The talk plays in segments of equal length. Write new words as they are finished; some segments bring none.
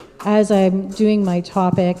as I'm doing my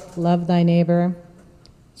topic, Love Thy Neighbor.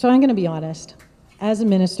 So I'm going to be honest. As a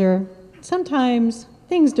minister, sometimes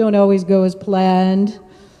things don't always go as planned.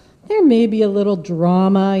 There may be a little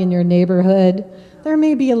drama in your neighborhood. There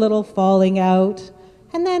may be a little falling out.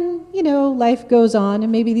 And then, life goes on,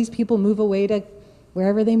 and maybe these people move away to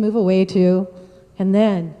wherever they move away to. And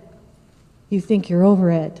then you think you're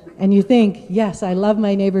over it. And you think, yes, I love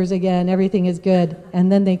my neighbors again. Everything is good.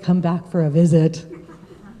 And then they come back for a visit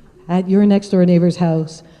at your next door neighbor's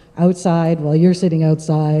house, outside, while you're sitting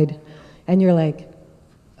outside. And you're like,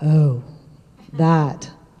 oh, that.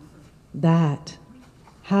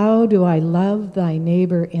 How do I love thy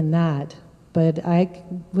neighbor in that? But I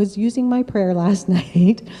was using my prayer last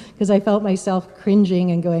night because I felt myself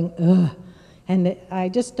cringing and going, ugh. And I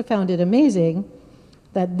just found it amazing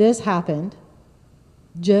that this happened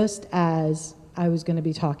just as I was going to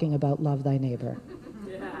be talking about love thy neighbor.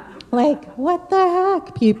 Yeah. Like, what the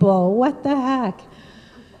heck, people? What the heck?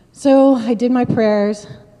 So I did my prayers,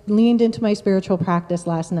 leaned into my spiritual practice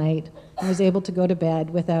last night, and was able to go to bed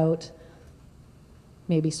without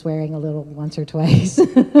maybe swearing a little once or twice,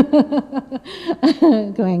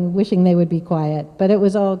 wishing they would be quiet, but it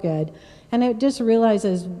was all good. And it just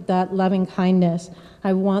realizes that loving kindness,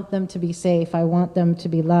 I want them to be safe, I want them to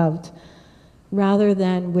be loved, rather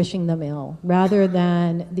than wishing them ill, rather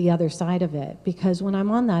than the other side of it. Because when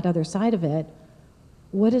I'm on that other side of it,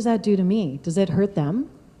 what does that do to me? Does it hurt them?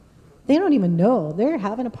 They don't even know. They're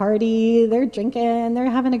having a party, they're drinking, they're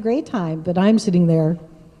having a great time, but I'm sitting there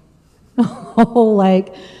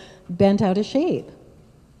like bent out of shape.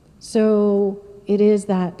 So it is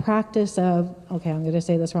that practice of, okay, I'm going to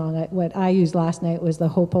say this wrong. What I used last night was the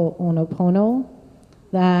Ho'oponopono,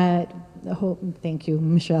 thank you,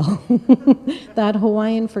 Michelle, that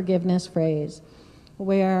Hawaiian forgiveness phrase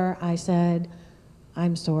where I said,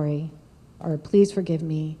 I'm sorry, or please forgive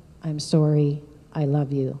me, I'm sorry, I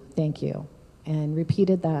love you, thank you. And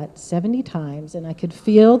repeated that 70 times, and I could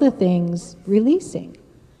feel the things releasing.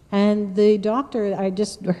 And the doctor, I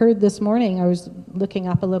just heard this morning, I was looking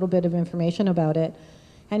up a little bit of information about it,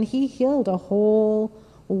 and he healed a whole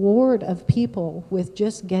ward of people with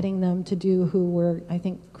just getting them to do who were, I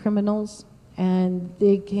think, criminals, and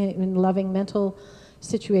they came in loving mental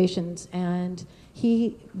situations, and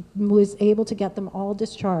he was able to get them all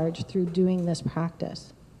discharged through doing this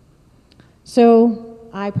practice. So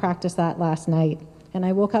I practiced that last night, and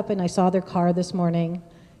I woke up and I saw their car this morning,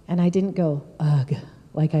 and I didn't go, ugh,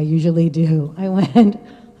 like I usually do. I went,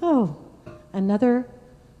 oh, another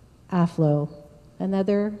AFLO,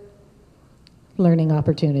 another learning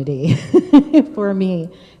opportunity for me.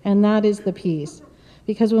 And that is the peace.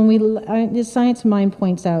 Because when the science mind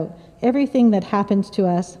points out, everything that happens to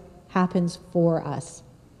us happens for us.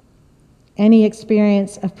 Any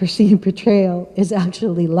experience of perceived betrayal is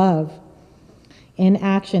actually love in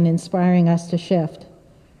action, inspiring us to shift.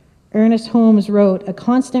 Ernest Holmes wrote, a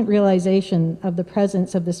constant realization of the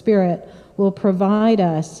presence of the Spirit will provide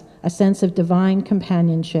us a sense of divine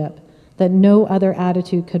companionship that no other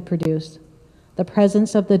attitude could produce. The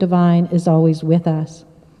presence of the divine is always with us.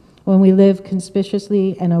 When we live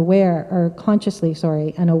consciously and aware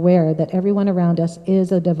that everyone around us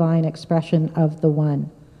is a divine expression of the one,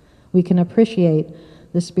 we can appreciate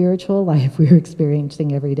the spiritual life we're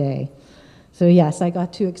experiencing every day. So yes, I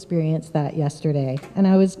got to experience that yesterday, and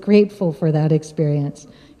I was grateful for that experience.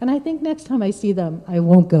 And I think next time I see them, I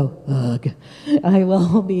won't go, ugh. I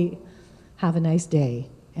will have a nice day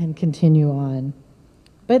and continue on.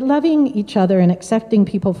 But loving each other and accepting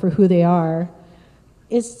people for who they are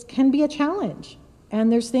can be a challenge.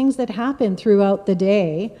 And there's things that happen throughout the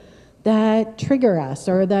day that trigger us,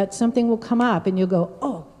 or that something will come up and you'll go,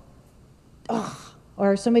 oh, ugh.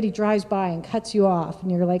 Or somebody drives by and cuts you off,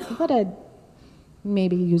 and you're like,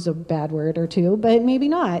 maybe use a bad word or two, but maybe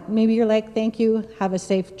not. Maybe you're like, thank you, have a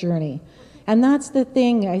safe journey. And that's the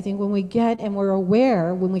thing, I think, when we get and we're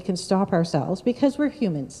aware, when we can stop ourselves, because we're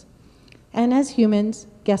humans. And as humans,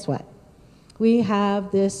 guess what? We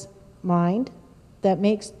have this mind that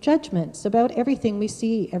makes judgments about everything we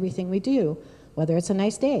see, everything we do, whether it's a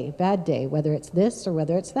nice day, bad day, whether it's this or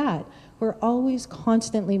whether it's that. We're always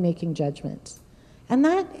constantly making judgments. And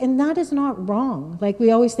that is not wrong. Like,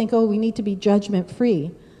 we always think, oh, we need to be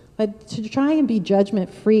judgment-free. But to try and be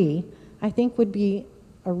judgment-free, I think would be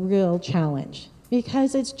a real challenge,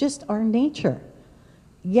 because it's just our nature.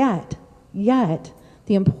 Yet,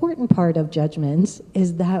 the important part of judgments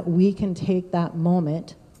is that we can take that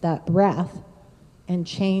moment, that breath, and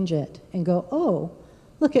change it and go, oh,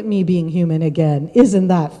 look at me being human again. Isn't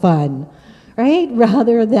that fun? Right?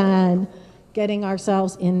 Rather than getting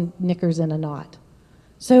ourselves in knickers in a knot.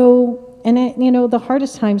 So and the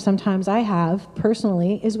hardest time sometimes I have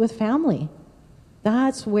personally is with family.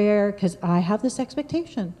 That's where, because I have this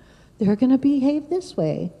expectation, they're going to behave this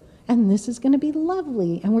way, and this is going to be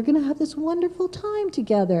lovely, and we're going to have this wonderful time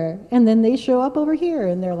together. And then they show up over here,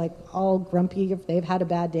 and they're like all grumpy if they've had a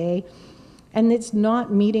bad day, and it's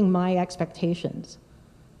not meeting my expectations.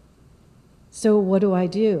 So what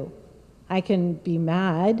do? I can be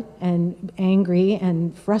mad and angry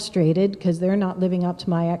and frustrated because they're not living up to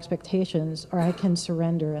my expectations, or I can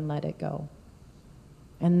surrender and let it go.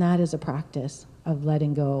 And that is a practice of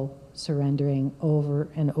letting go, surrendering over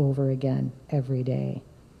and over again every day.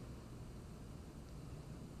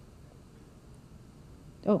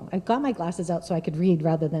 Oh, I got my glasses out so I could read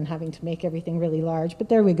rather than having to make everything really large, but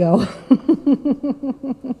there we go.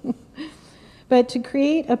 But to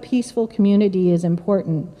create a peaceful community is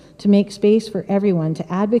important, to make space for everyone, to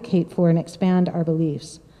advocate for and expand our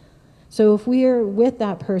beliefs. So if we're with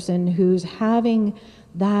that person who's having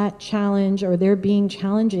that challenge, or they're being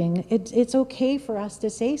challenging, it's okay for us to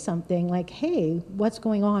say something like, hey, what's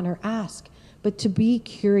going on, or ask, but to be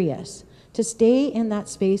curious, to stay in that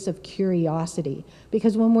space of curiosity.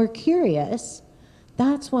 Because when we're curious,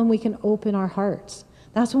 that's when we can open our hearts.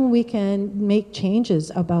 That's when we can make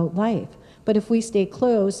changes about life. But if we stay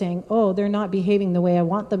closed saying, oh, they're not behaving the way I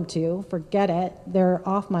want them to, forget it, they're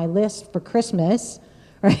off my list for Christmas,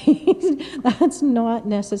 right? That's not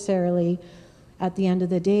necessarily at the end of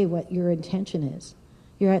the day what your intention is.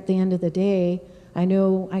 You're at the end of the day, I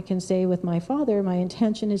know I can say with my father, my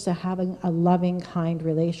intention is to have a loving, kind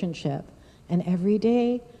relationship. And every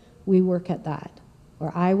day we work at that.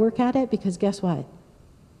 Or I work at it, because guess what?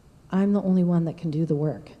 I'm the only one that can do the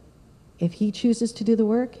work. If he chooses to do the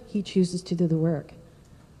work, he chooses to do the work.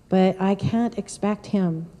 But I can't expect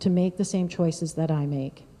him to make the same choices that I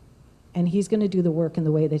make. And he's going to do the work in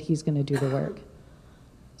the way that he's going to do the work.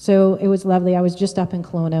 So it was lovely. I was just up in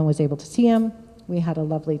Kelowna and was able to see him. We had a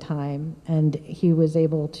lovely time. And he was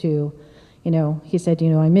able to, he said,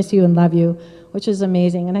 I miss you and love you, which is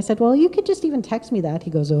amazing. And I said, well, you could just even text me that. He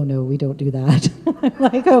goes, oh, no, we don't do that. I'm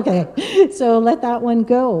like, okay. So let that one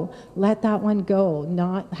go. Let that one go.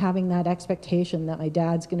 Not having that expectation that my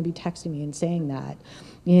dad's going to be texting me and saying that,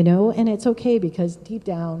 And it's okay, because deep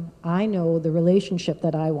down, I know the relationship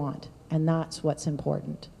that I want, and that's what's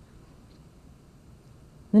important.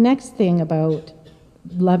 The next thing about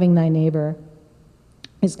loving thy neighbor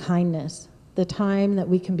is kindness. The time that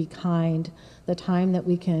we can be kind, the time that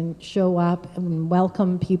we can show up and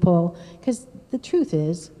welcome people. Because the truth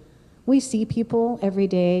is, we see people every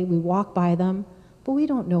day, we walk by them, but we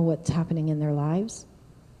don't know what's happening in their lives.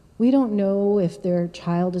 We don't know if their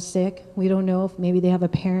child is sick. We don't know if maybe they have a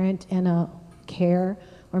parent in a care,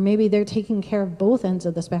 or maybe they're taking care of both ends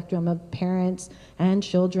of the spectrum of parents and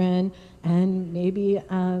children, and maybe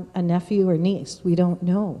a nephew or niece. We don't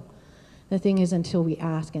know. The thing is, until we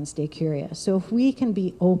ask and stay curious. So if we can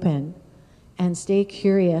be open and stay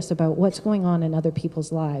curious about what's going on in other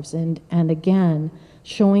people's lives, and again,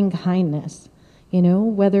 showing kindness,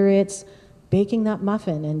 whether it's baking that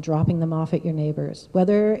muffin and dropping them off at your neighbor's,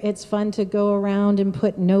 whether it's fun to go around and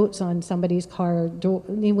put notes on somebody's car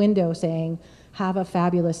window saying, have a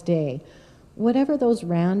fabulous day. Whatever those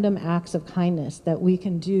random acts of kindness that we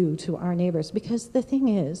can do to our neighbors. Because the thing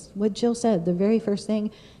is, what Jill said, the very first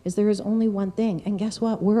thing is there is only one thing. And guess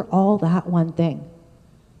what? We're all that one thing.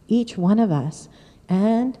 Each one of us.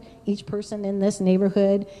 And each person in this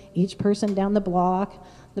neighborhood, each person down the block,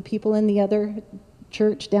 the people in the other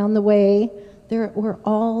church down the way, we're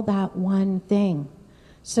all that one thing.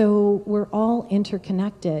 So we're all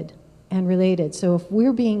interconnected and related. So if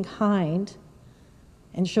we're being kind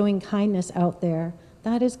and showing kindness out there,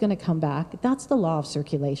 that is going to come back. That's the law of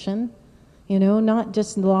circulation. Not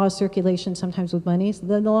just the law of circulation sometimes with money,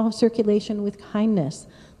 the law of circulation with kindness,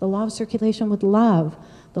 the law of circulation with love,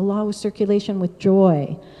 the law of circulation with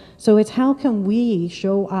joy. So it's how can we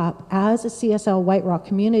show up as a CSL White Rock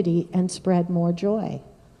community and spread more joy?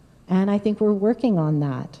 And I think we're working on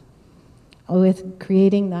that with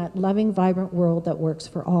creating that loving, vibrant world that works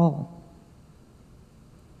for all.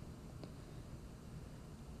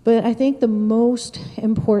 But I think the most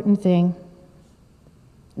important thing,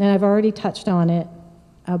 and I've already touched on it,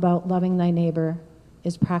 about loving thy neighbor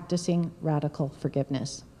is practicing radical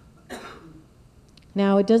forgiveness.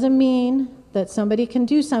 Now, it doesn't mean that somebody can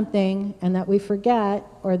do something and that we forget,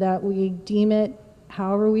 or that we deem it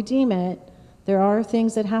however we deem it. There are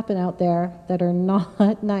things that happen out there that are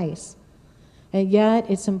not nice. And yet,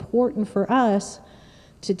 it's important for us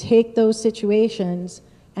to take those situations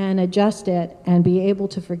and adjust it and be able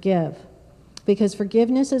to forgive. Because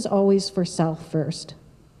forgiveness is always for self first.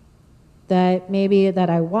 that maybe that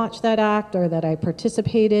I watched that act or that I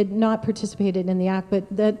not participated in the act, but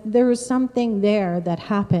that there was something there that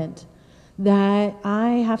happened that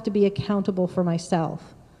I have to be accountable for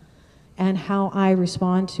myself and how I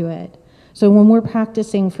respond to it. So when we're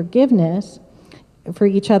practicing forgiveness for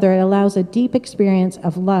each other, it allows a deep experience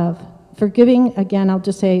of love. Forgiving, again, I'll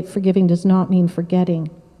just say forgiving does not mean forgetting.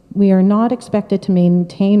 We are not expected to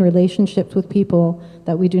maintain relationships with people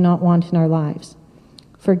that we do not want in our lives.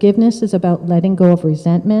 Forgiveness is about letting go of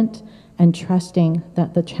resentment and trusting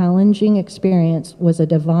that the challenging experience was a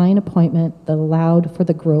divine appointment that allowed for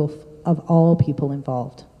the growth of all people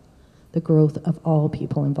involved. The growth of all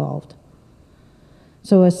people involved.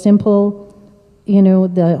 So a simple, the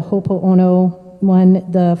Ho'oponopono one,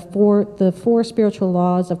 the four spiritual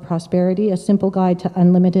laws of prosperity, a simple guide to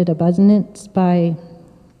unlimited abundance by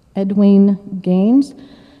Edwin Gaines.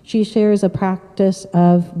 She shares a practice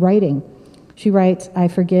of writing. She writes, I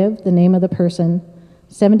forgive the name of the person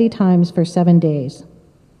 70 times for 7 days.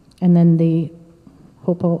 And then the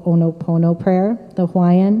Ho'oponopono prayer, the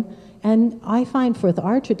Hawaiian. And I find with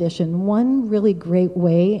our tradition, one really great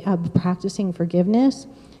way of practicing forgiveness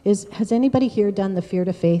is, has anybody here done the Fear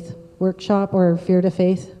to Faith workshop or Fear to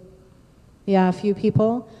Faith? Yeah, a few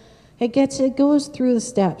people. It goes through the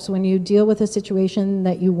steps when you deal with a situation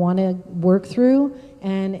that you want to work through,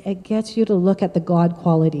 and it gets you to look at the God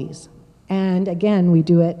qualities. And again, we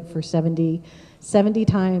do it for 70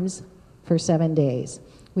 times for 7 days.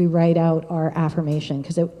 We write out our affirmation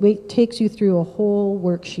because it takes you through a whole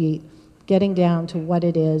worksheet, getting down to what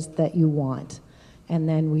it is that you want. And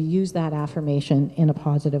then we use that affirmation in a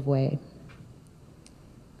positive way.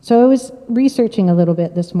 So I was researching a little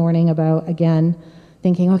bit this morning about, again,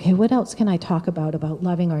 thinking, okay, what else can I talk about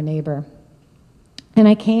loving our neighbor? And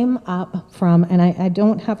I came up from, and I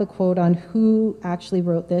don't have a quote on who actually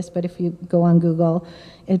wrote this, but if you go on Google,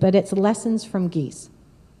 but it's Lessons from Geese.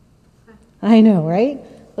 I know, right?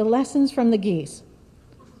 The lessons from the geese.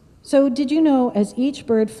 So did you know as each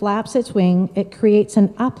bird flaps its wing, it creates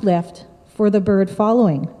an uplift for the bird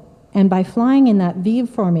following? And by flying in that V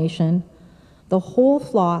formation, the whole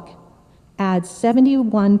flock adds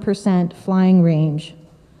 71% flying range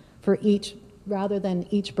for each, rather than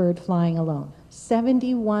each bird flying alone.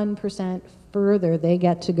 71% further they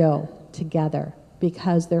get to go together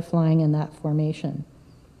because they're flying in that formation.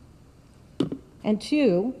 And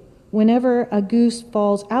 2, whenever a goose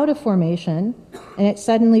falls out of formation and it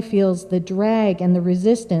suddenly feels the drag and the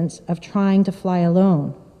resistance of trying to fly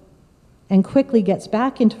alone and quickly gets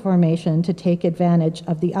back into formation to take advantage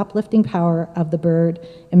of the uplifting power of the bird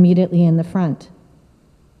immediately in the front.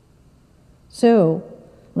 So,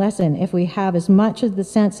 lesson, if we have as much of the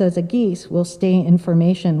sense as a geese, we'll stay in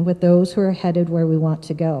formation with those who are headed where we want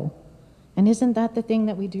to go. And isn't that the thing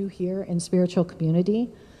that we do here in spiritual community?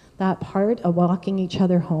 That part of walking each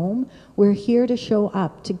other home, we're here to show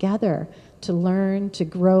up together, to learn, to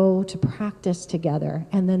grow, to practice together.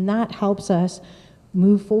 And then that helps us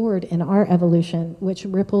move forward in our evolution, which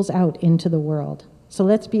ripples out into the world. So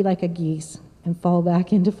let's be like a geese and fall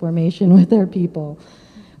back into formation with our people.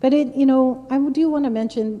 But I do want to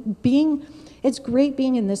mention it's great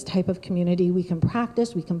being in this type of community. We can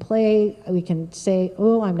practice, we can play, we can say,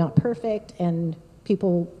 oh, I'm not perfect, and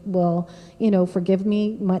people will, forgive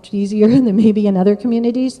me much easier than maybe in other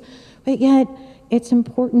communities. But yet, it's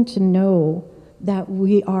important to know that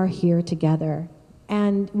we are here together,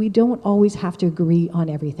 and we don't always have to agree on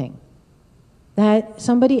everything. That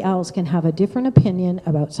somebody else can have a different opinion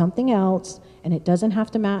about something else, and it doesn't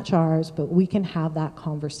have to match ours, but we can have that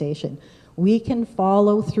conversation. We can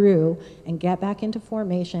follow through and get back into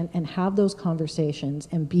formation and have those conversations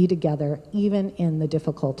and be together even in the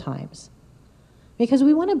difficult times. Because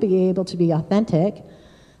we want to be able to be authentic.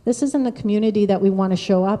 This isn't a community that we want to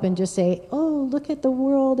show up and just say, oh, look at the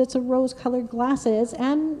world, it's a rose-colored glasses.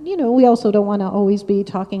 And, we also don't want to always be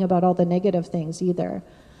talking about all the negative things either.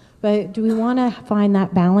 But do we want to find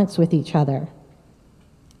that balance with each other?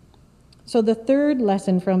 So the third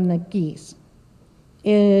lesson from the geese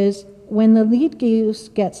is when the lead goose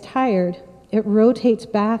gets tired, it rotates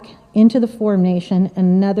back into the formation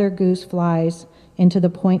and another goose flies into the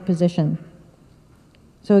point position.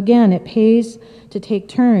 So again, it pays to take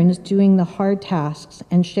turns doing the hard tasks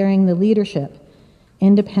and sharing the leadership,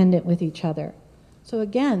 independent with each other. So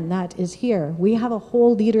again, that is here. We have a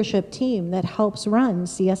whole leadership team that helps run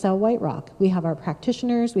CSL White Rock. We have our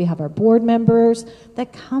practitioners, we have our board members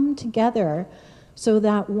that come together so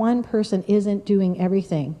that one person isn't doing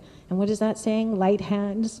everything. And what is that saying? Light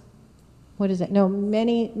hands? What is it? No,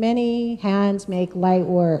 many hands make light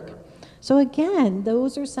work. So again,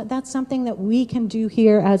 that's something that we can do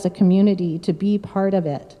here as a community to be part of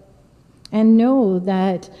it. And know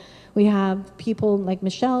that we have people like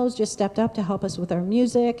Michelle who's just stepped up to help us with our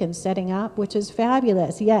music and setting up, which is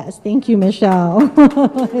fabulous. Yes, thank you, Michelle.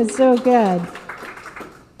 It's so good.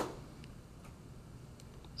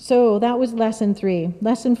 So that was lesson 3.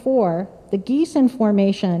 Lesson 4, the geese in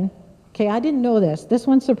formation. Okay, I didn't know this. This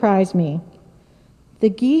one surprised me. The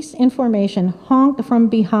geese in formation honk from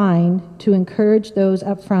behind to encourage those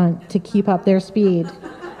up front to keep up their speed.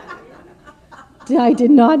 I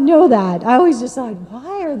did not know that. I always just thought,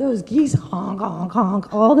 why are those geese honk, honk,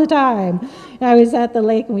 honk all the time? And I was at the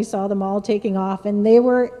lake and we saw them all taking off, and they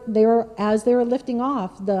were as they were lifting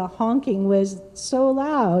off, the honking was so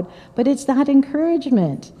loud, but it's that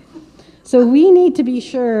encouragement. So we need to be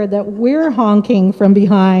sure that we're honking from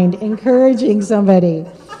behind, encouraging somebody.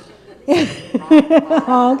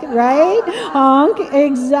 Honk, right? Honk,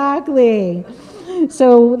 exactly.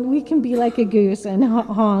 So we can be like a goose and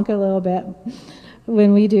honk a little bit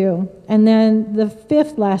when we do. And then the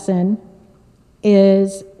 5th lesson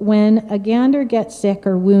is when a gander gets sick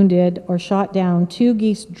or wounded or shot down, 2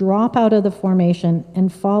 geese drop out of the formation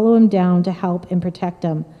and follow him down to help and protect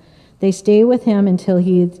him. They stay with him until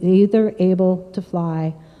he is either able to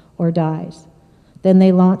fly or dies. Then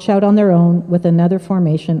they launch out on their own with another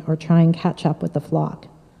formation or try and catch up with the flock.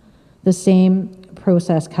 The same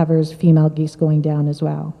process covers female geese going down as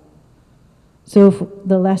well. So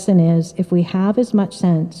the lesson is, if we have as much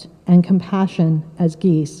sense and compassion as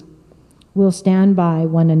geese, we'll stand by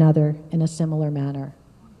one another in a similar manner.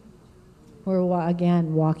 We're,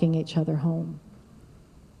 again, walking each other home.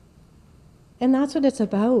 And that's what it's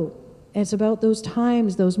about. It's about those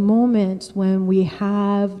times, those moments when we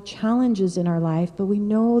have challenges in our life, but we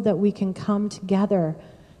know that we can come together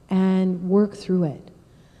and work through it.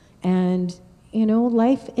 And, you know,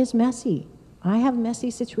 life is messy. I have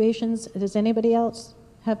messy situations. Does anybody else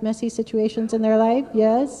have messy situations in their life?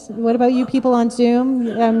 Yes? What about you people on Zoom?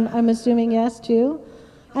 I'm assuming yes, too?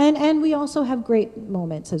 And we also have great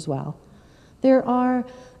moments as well. There are,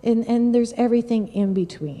 and there's everything in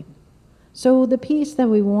between. So the piece that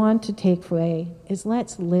we want to take away is,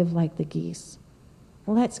 let's live like the geese.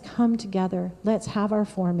 Let's come together. Let's have our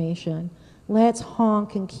formation. Let's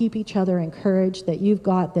honk and keep each other encouraged that you've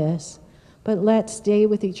got this. But let's stay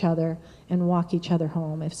with each other and walk each other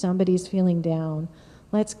home. If somebody's feeling down,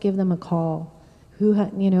 let's give them a call.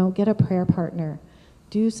 Get a prayer partner.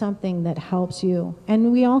 Do something that helps you.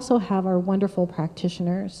 And we also have our wonderful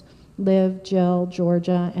practitioners, Liv, Jill,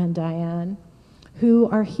 Georgia, and Diane, who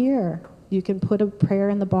are here. You can put a prayer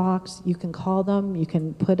in the box. You can call them. You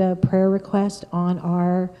can put a prayer request on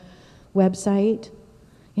our website.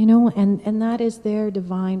 And that is their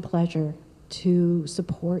divine pleasure to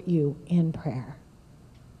support you in prayer,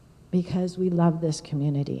 because we love this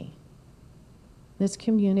community. This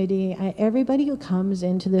community, everybody who comes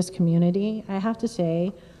into this community, I have to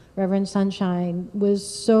say, Reverend Sunshine was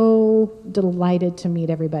so delighted to meet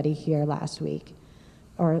everybody here last week.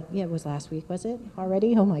 It was last week, was it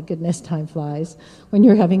already? Oh my goodness, time flies when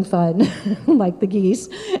you're having fun, like the geese.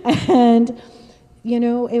 And,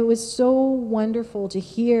 it was so wonderful to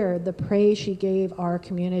hear the praise she gave our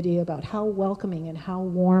community about how welcoming and how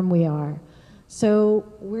warm we are. So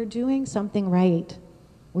we're doing something right.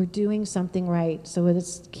 We're doing something right. So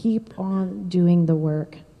let's keep on doing the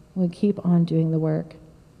work. We'll keep on doing the work.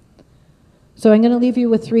 So I'm going to leave you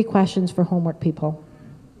with 3 questions for homework, people.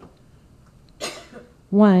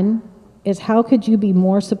 1 is, how could you be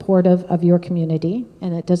more supportive of your community?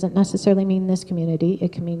 And it doesn't necessarily mean this community.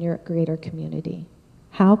 It can mean your greater community.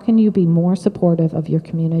 How can you be more supportive of your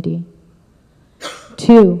community?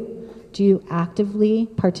 2, do you actively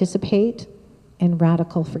participate in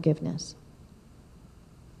radical forgiveness?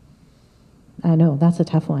 I know, that's a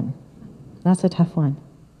tough one. That's a tough one.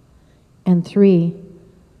 And 3,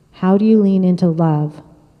 how do you lean into love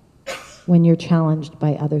when you're challenged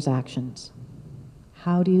by others' actions?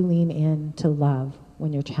 How do you lean into love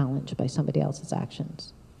when you're challenged by somebody else's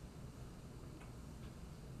actions?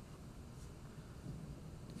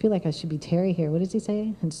 I feel like I should be Terry here. What does he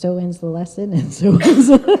say? And so ends the lesson, and so ends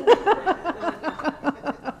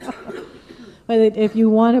But if you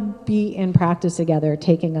want to be in practice together,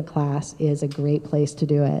 taking a class is a great place to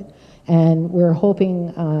do it. And we're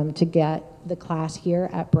hoping to get the class here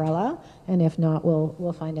at Brella, and if not,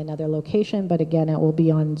 we'll find another location. But again, it will be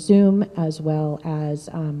on Zoom as well as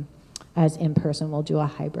in person. We'll do a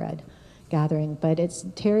hybrid gathering. But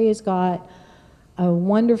Terry has got a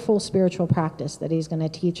wonderful spiritual practice that he's going to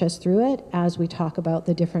teach us through it as we talk about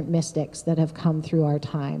the different mystics that have come through our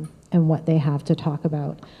time and what they have to talk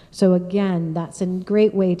about. So again, that's a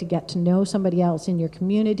great way to get to know somebody else in your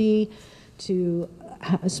community, to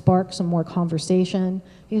spark some more conversation,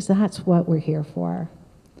 because that's what we're here for.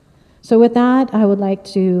 So with that, I would like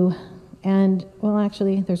to end, well,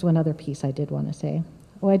 actually, there's one other piece I did want to say.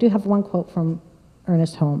 Well, I do have one quote from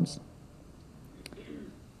Ernest Holmes.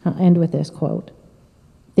 I'll end with this quote.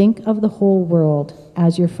 Think of the whole world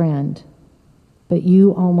as your friend, but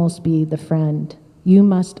you almost be the friend. You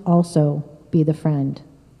must also be the friend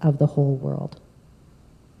of the whole world.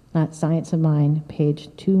 That's Science of Mind, page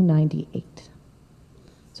 298.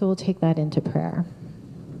 So we'll take that into prayer.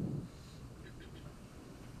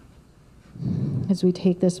 As we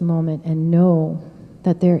take this moment and know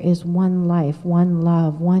that there is one life, one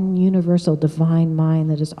love, one universal divine mind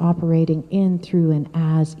that is operating in, through, and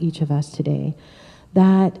as each of us today.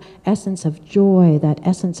 That essence of joy, that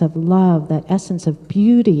essence of love, that essence of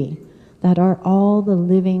beauty, that are all the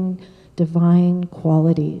living divine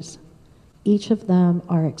qualities. Each of them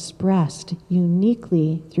are expressed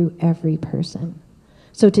uniquely through every person.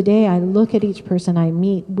 So today I look at each person I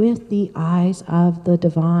meet with the eyes of the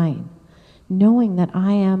divine, knowing that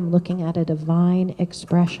I am looking at a divine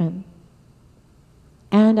expression.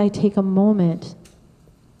 And I take a moment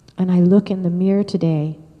and I look in the mirror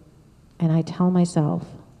today and I tell myself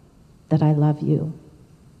that I love you.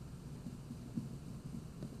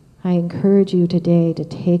 I encourage you today to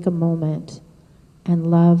take a moment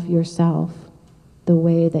and love yourself the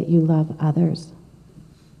way that you love others.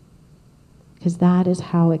 Because that is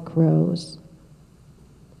how it grows.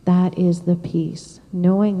 That is the peace,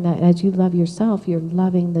 knowing that as you love yourself, you're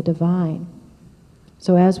loving the divine.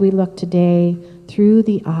 So as we look today through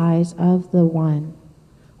the eyes of the one,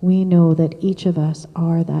 we know that each of us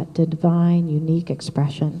are that divine, unique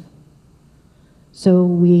expression. So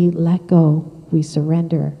we let go, we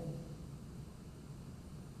surrender,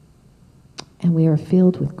 and we are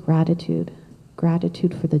filled with gratitude.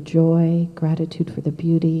 Gratitude for the joy, gratitude for the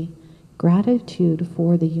beauty, gratitude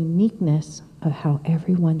for the uniqueness of how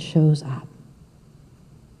everyone shows up.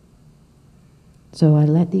 So I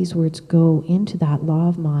let these words go into that law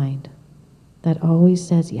of mind that always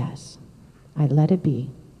says yes. I let it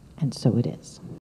be, and so it is.